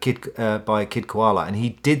by Kid Koala, and he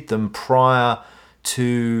did them prior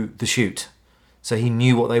to the shoot. So he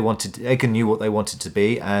knew what they wanted. Edgar knew what they wanted to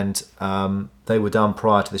be, and they were done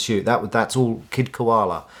prior to the shoot. That's all Kid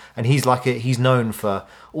Koala, and he's known for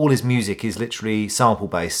all his music is literally sample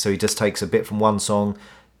based. So he just takes a bit from one song,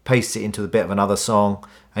 pastes it into a bit of another song,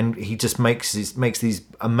 and he just makes these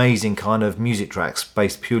amazing kind of music tracks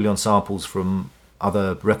based purely on samples from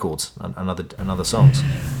other records and other songs.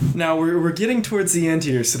 Now we're getting towards the end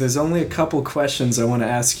here, so there's only a couple questions I want to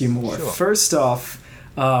ask you more. Sure. First off,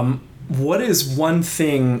 what is one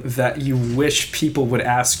thing that you wish people would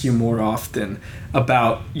ask you more often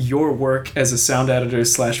about your work as a sound editor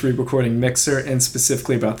 / re-recording mixer, and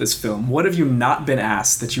specifically about this film? What have you not been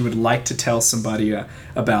asked that you would like to tell somebody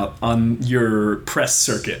about on your press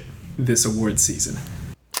circuit this award season?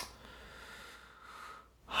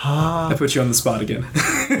 I put you on the spot again.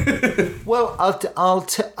 Well,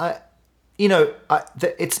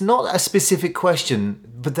 it's not a specific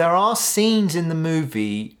question, but there are scenes in the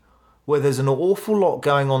movie where there's an awful lot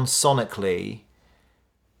going on sonically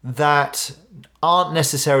that aren't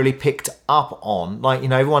necessarily picked up on. Like,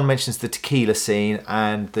 everyone mentions the tequila scene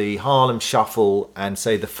and the Harlem Shuffle and,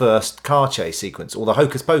 say, the first car chase sequence or the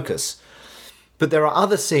Hocus Pocus. But there are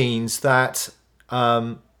other scenes that,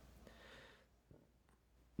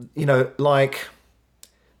 like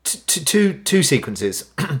two sequences.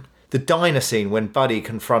 The diner scene when Buddy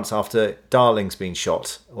confronts after Darling's been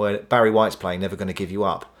shot, where Barry White's playing Never Gonna Give You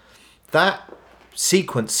Up. That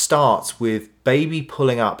sequence starts with Baby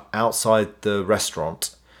pulling up outside the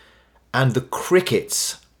restaurant and the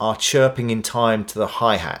crickets are chirping in time to the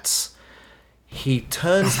hi-hats. He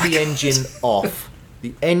turns the engine off.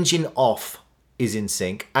 The engine off is in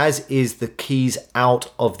sync, as is the keys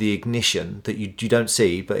out of the ignition that you don't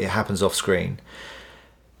see, but it happens off screen.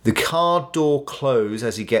 The car door close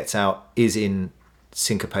as he gets out is in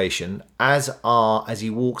syncopation, as he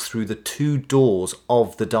walks through the two doors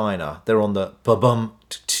of the diner. They're on the bum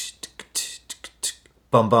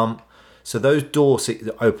bum. So those door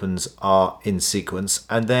opens are in sequence,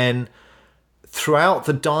 and then throughout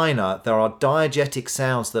the diner there are diegetic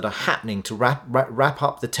sounds that are happening to wrap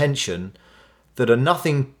up the tension that are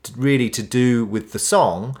nothing really to do with the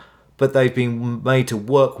song, but they've been made to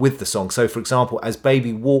work with the song. So, for example, as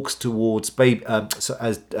Baby walks towards Buddy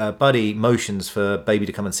motions for Baby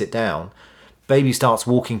to come and sit down, Baby starts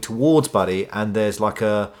walking towards Buddy, and there's like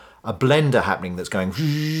a blender happening that's going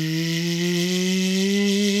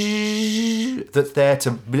that's there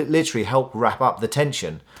to literally help wrap up the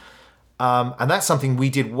tension. And that's something we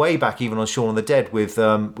did way back even on Shaun of the Dead with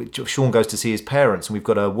Shaun goes to see his parents, and we've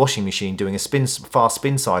got a washing machine doing a fast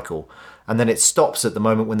spin cycle, and then it stops at the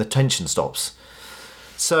moment when the tension stops.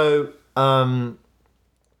 So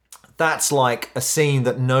that's like a scene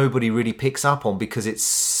that nobody really picks up on because it's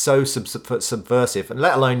so subversive, and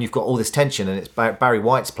let alone you've got all this tension and it's Barry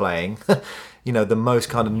White's playing, the most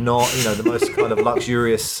kind of the most kind of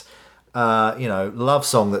luxurious, love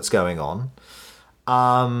song that's going on.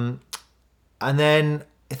 And then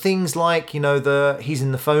things like, he's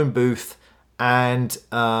in the phone booth and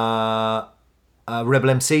Rebel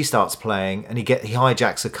MC starts playing, and he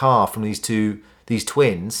hijacks a car from these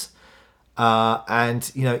twins.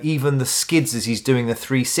 And even the skids as he's doing the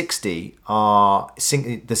 360 are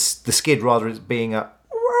the skid rather is being a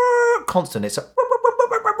constant. It's a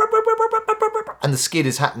and the skid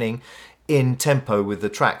is happening in tempo with the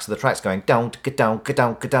track. So the track's going down to get down, get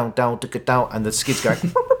down, get down, down to get down, and the skid's going.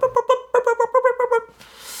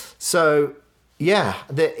 So yeah,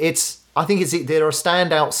 there are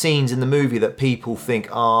standout scenes in the movie that people think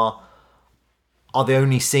are the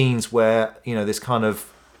only scenes where this kind of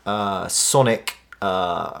sonic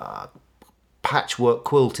patchwork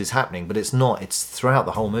quilt is happening, but it's not. It's throughout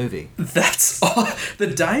the whole movie. That's all. The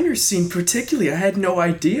diner scene particularly, I had no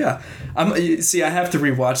idea. I have to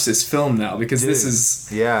rewatch this film now because this is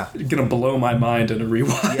gonna blow my mind in a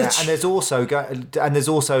rewatch. Yeah, and there's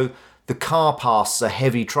also the car passes are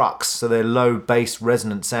heavy trucks, so they're low bass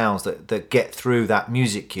resonant sounds that get through that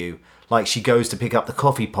music cue. Like she goes to pick up the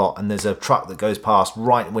coffee pot and there's a truck that goes past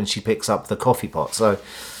right when she picks up the coffee pot. So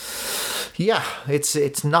yeah,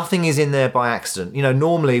 it's nothing is in there by accident.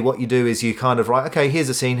 Normally what you do is you kind of okay, here's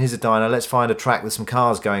a scene, here's a diner, let's find a track with some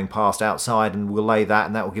cars going past outside and we'll lay that,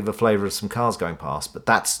 and that will give a flavour of some cars going past. But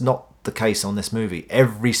that's not the case on this movie.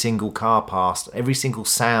 Every single car past, every single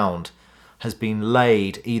sound has been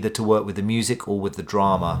laid either to work with the music or with the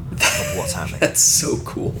drama of what's happening. That's so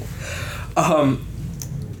cool.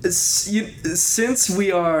 Since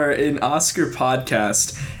we are an Oscar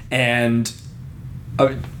podcast, and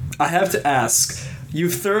I have to ask,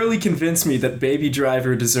 you've thoroughly convinced me that Baby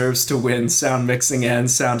Driver deserves to win sound mixing and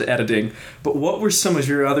sound editing, but what were some of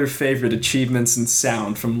your other favorite achievements in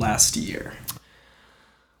sound from last year?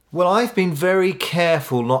 Well, I've been very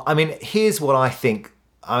careful not. I mean, here's what I think.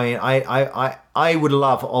 I mean, I would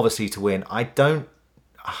love obviously to win. I don't.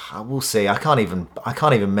 We'll see. I can't even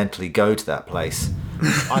mentally go to that place.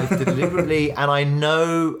 I deliberately, and I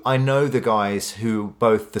know the guys who,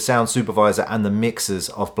 both the sound supervisor and the mixers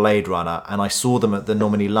of Blade Runner, and I saw them at the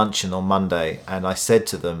nominee luncheon on Monday, and I said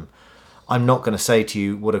to them, I'm not going to say to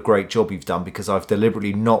you what a great job you've done, because I've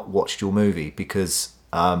deliberately not watched your movie, because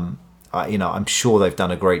I'm sure they've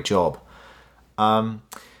done a great job.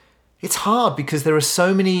 It's hard because there are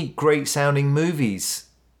so many great sounding movies,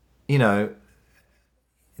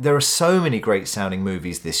 there are so many great sounding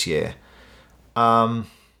movies this year.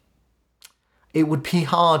 It would be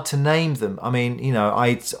hard to name them. I mean,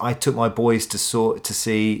 I took my boys to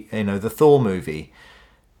see the Thor movie,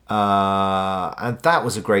 and that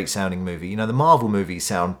was a great sounding movie. The Marvel movies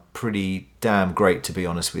sound pretty damn great, to be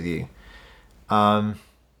honest with you.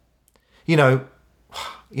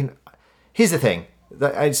 Here's the thing.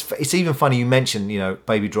 It's even funny you mentioned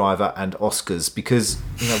Baby Driver and Oscars, because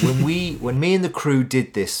when me and the crew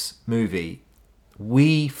did this movie,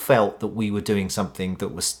 we felt that we were doing something that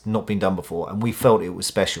was not been done before, and we felt it was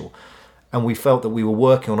special, and we felt that we were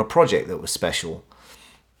working on a project that was special.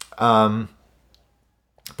 But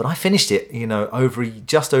I finished it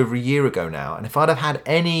just over a year ago now, and if I'd have had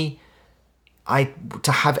any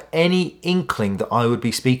inkling that I would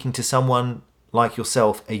be speaking to someone like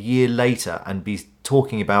yourself a year later and be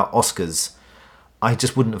talking about Oscars, I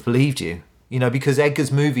just wouldn't have believed you. Because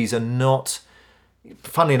Edgar's movies are not...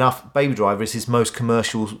 Funnily enough, Baby Driver is his most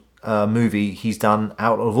commercial movie he's done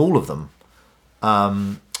out of all of them.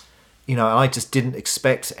 I just didn't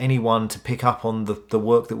expect anyone to pick up on the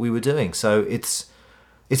work that we were doing. So it's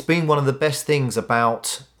been one of the best things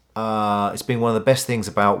about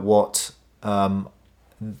what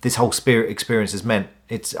this whole Spirit experience has meant.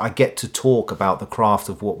 I get to talk about the craft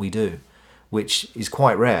of what we do, which is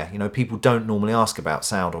quite rare. People don't normally ask about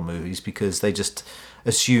sound on movies because they just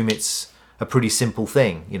assume it's a pretty simple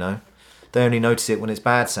thing. They only notice it when it's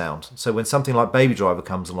bad sound. So when something like Baby Driver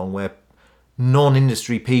comes along, where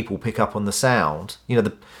non-industry people pick up on the sound,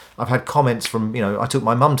 I've had comments from, I took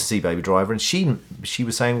my mum to see Baby Driver, and she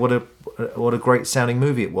was saying what a great sounding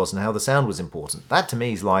movie it was and how the sound was important. That to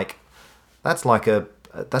me is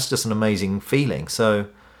that's just an amazing feeling. So,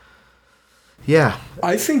 yeah.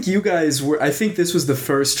 I think this was the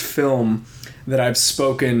first film that I've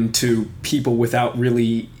spoken to people without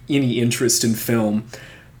really any interest in film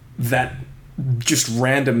that just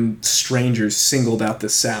random strangers singled out the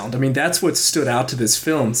sound. I mean, that's what stood out to this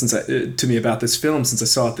film to me about this film since I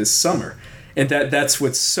saw it this summer. And that's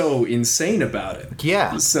what's so insane about it.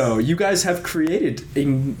 Yeah. So you guys have created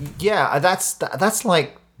Yeah, that's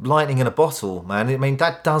like lightning in a bottle, man. I mean,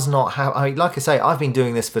 that does not have... like I say, I've been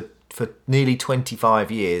doing this for nearly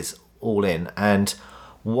 25 years, all in, and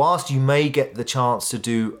whilst you may get the chance to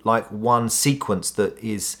do like one sequence that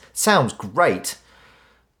sounds great,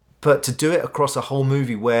 but to do it across a whole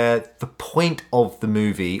movie where the point of the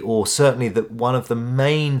movie, or certainly that one of the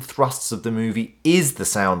main thrusts of the movie, is the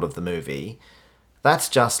sound of the movie, that's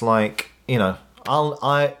just like,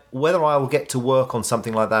 whether I will get to work on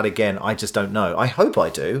something like that again, I just don't know. I hope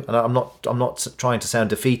I do, and I'm not trying to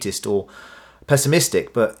sound defeatist or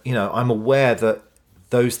pessimistic, but I'm aware that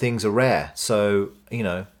those things are rare. So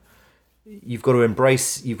you've got to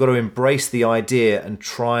embrace the idea and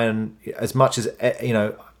try and, as much as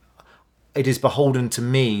it is beholden to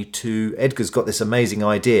me to... Edgar's got this amazing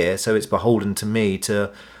idea, so it's beholden to me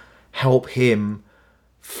to help him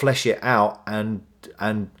flesh it out and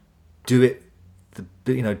do it,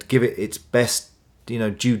 give it its best,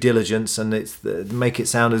 due diligence, and make it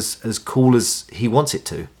sound as cool as he wants it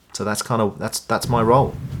to. So that's my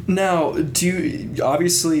role. Now,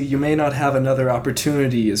 obviously you may not have another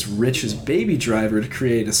opportunity as rich as Baby Driver to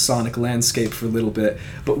create a sonic landscape for a little bit,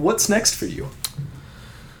 but what's next for you?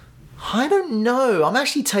 I don't know.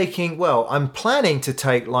 I'm planning to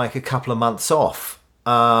take like a couple of months off.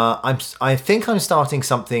 I think I'm starting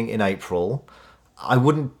something in April. I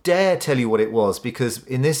wouldn't dare tell you what it was, because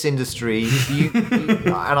in this industry,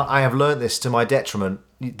 and I have learned this to my detriment,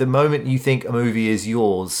 the moment you think a movie is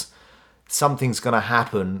yours, something's going to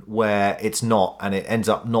happen where it's not, and it ends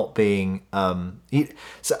up not being.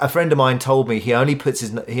 So a friend of mine told me he only puts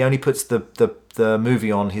the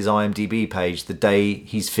movie on his IMDb page the day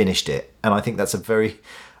he's finished it, and I think that's a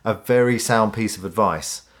very sound piece of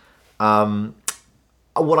advice.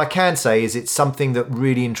 What I can say is it's something that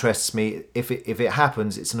really interests me. If it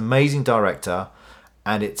happens, it's an amazing director,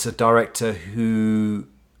 and it's a director who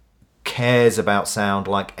cares about sound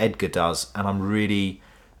like Edgar does, and I'm really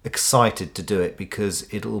excited to do it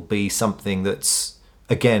because it'll be something that's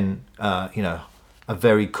again, a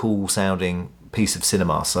very cool sounding piece of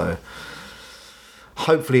cinema. So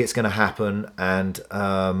hopefully it's going to happen, and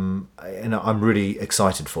I'm really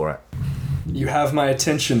excited for it. You have my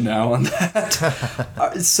attention now on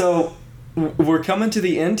that. So we're coming to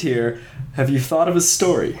the end here. Have you thought of a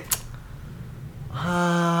story?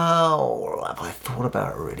 Have I thought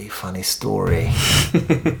about a really funny story?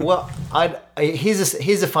 Well,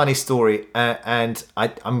 here's a funny story, and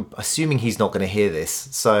I'm assuming he's not going to hear this.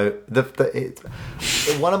 So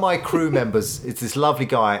one of my crew members is this lovely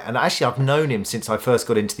guy, and actually I've known him since I first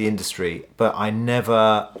got into the industry, but I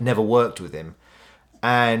never worked with him,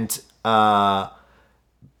 and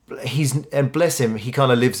bless him, he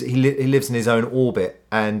kind of lives in his own orbit,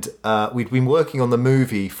 and we'd been working on the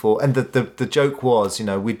movie and the joke was,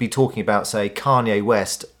 we'd be talking about, say, Kanye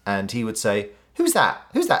West, and he would say, who's that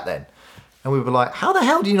then? And we were like, how the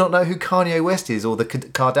hell do you not know who Kanye West is, or the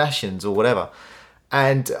Kardashians or whatever?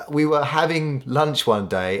 And we were having lunch one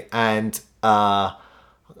day, and I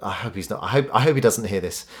hope he doesn't hear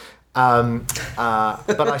this. But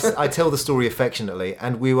I tell the story affectionately,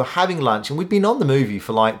 and we were having lunch, and we'd been on the movie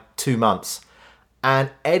for like 2 months,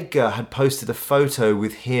 and Edgar had posted a photo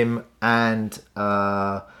with him and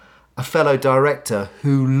a fellow director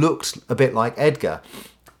who looked a bit like Edgar,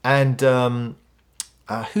 and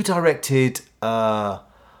who directed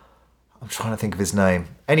I'm trying to think of his name.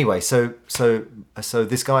 Anyway, so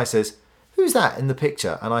this guy says, who's that in the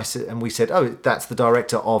picture? And we said, oh, that's the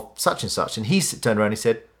director of such and such. And he turned around and he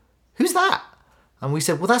said, who's that? And we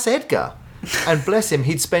said, well, that's Edgar. And bless him,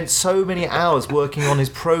 he'd spent so many hours working on his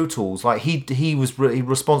Pro Tools. Like he was really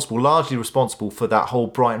largely responsible for that whole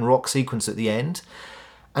Brighton Rock sequence at the end.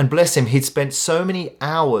 And bless him, he'd spent so many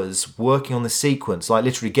hours working on the sequence, like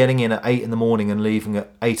literally getting in at 8 in the morning and leaving at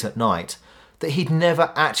 8 at night, that he'd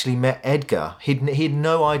never actually met Edgar. He'd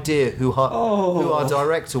no idea who our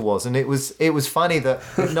director was, and it was funny that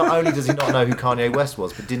not only does he not know who Kanye West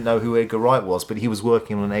was, but didn't know who Edgar Wright was, but he was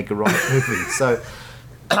working on an Edgar Wright movie. So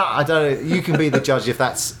I don't know. You can be the judge if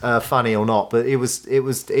that's funny or not, but it was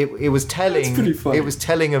telling. That's pretty funny. It was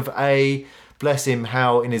telling of bless him,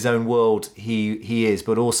 how in his own world he is,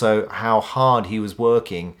 but also how hard he was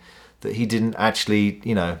working, that he didn't actually,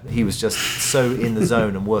 he was just so in the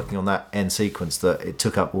zone and working on that end sequence that it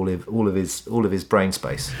took up all of his brain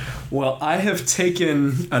space. Well, I have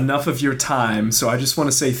taken enough of your time, so I just want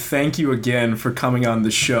to say thank you again for coming on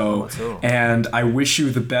the show, and I wish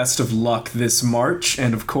you the best of luck this March,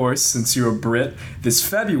 and of course, since you're a Brit, this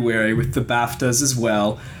February with the BAFTAs as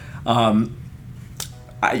well.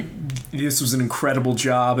 This was an incredible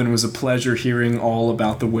job, and it was a pleasure hearing all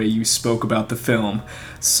about the way you spoke about the film.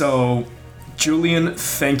 So, Julian,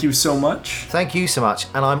 thank you so much. Thank you so much,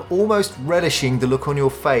 and I'm almost relishing the look on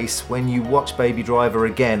your face when you watch Baby Driver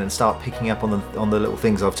again and start picking up on the little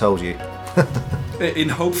things I've told you.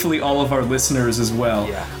 And hopefully all of our listeners as well.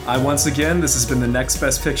 Yeah. Once again, this has been the Next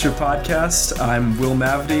Best Picture podcast. I'm Will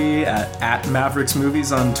Mavety at Mavericks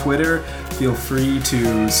Movies on Twitter. Feel free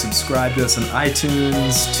to subscribe to us on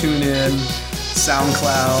iTunes, TuneIn,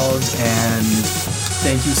 SoundCloud, and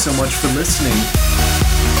thank you so much for listening.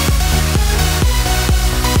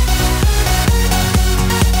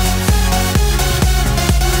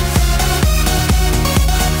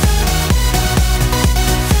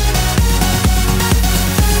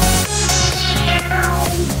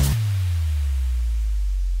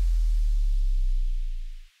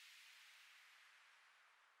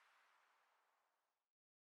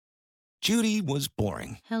 Judy was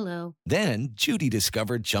boring. Hello. Then Judy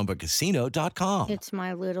discovered ChumbaCasino.com. It's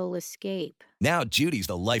my little escape. Now Judy's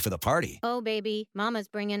the life of the party. Oh, baby, mama's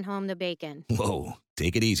bringing home the bacon. Whoa,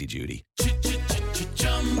 take it easy, Judy.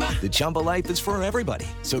 The Chumba life is for everybody.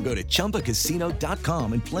 So go to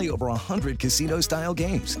ChumbaCasino.com and play over 100 casino-style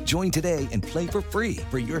games. Join today and play for free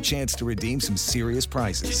for your chance to redeem some serious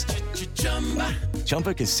prizes.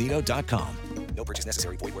 ChumbaCasino.com. No purchase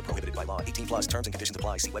necessary. Void where prohibited by law. 18+ terms and conditions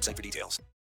apply. See website for details.